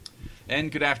And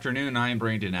good afternoon, I am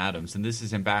Brandon Adams, and this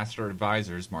is Ambassador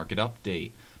Advisors Market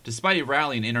Update. Despite a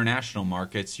rally in international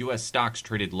markets, U.S. stocks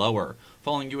traded lower.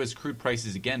 Falling U.S. crude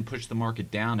prices again pushed the market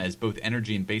down as both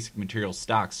energy and basic materials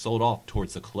stocks sold off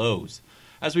towards the close.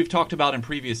 As we've talked about in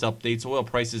previous updates, oil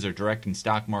prices are directing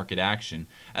stock market action,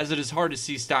 as it is hard to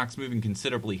see stocks moving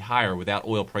considerably higher without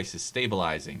oil prices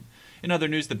stabilizing. In other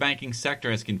news, the banking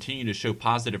sector has continued to show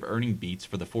positive earning beats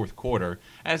for the fourth quarter,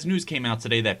 as news came out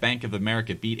today that Bank of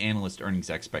America beat analyst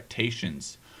earnings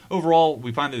expectations. Overall,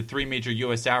 we find that the three major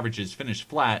U.S. averages finished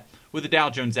flat, with the Dow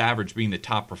Jones average being the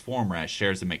top performer as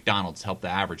shares of McDonald's helped the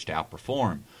average to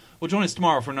outperform. Well, join us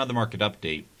tomorrow for another market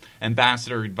update.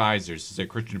 Ambassador Advisors is a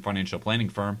Christian financial planning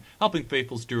firm helping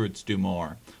faithful stewards do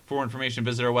more. For more information,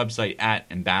 visit our website at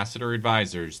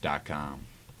ambassadoradvisors.com.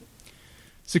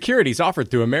 Securities offered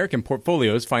through American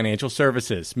Portfolios Financial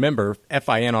Services, member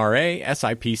FINRA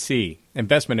SIPC.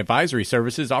 Investment advisory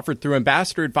services offered through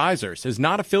Ambassador Advisors is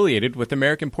not affiliated with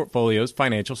American Portfolios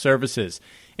Financial Services.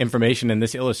 Information in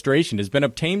this illustration has been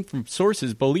obtained from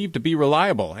sources believed to be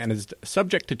reliable and is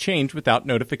subject to change without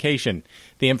notification.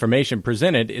 The information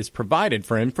presented is provided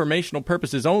for informational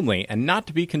purposes only and not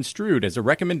to be construed as a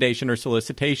recommendation or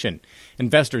solicitation.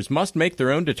 Investors must make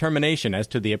their own determination as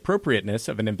to the appropriateness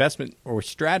of an investment or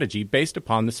strategy based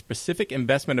upon the specific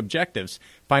investment objectives,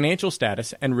 financial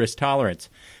status, and risk tolerance.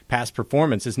 Past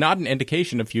performance is not an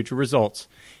indication of future results.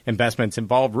 Investments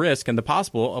involve risk and the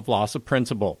possible of loss of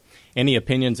principal. Any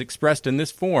opinions expressed in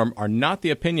this form are not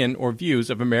the opinion or views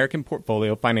of American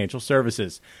Portfolio Financial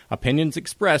Services. Opinions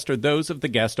expressed are those of the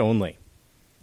guest only.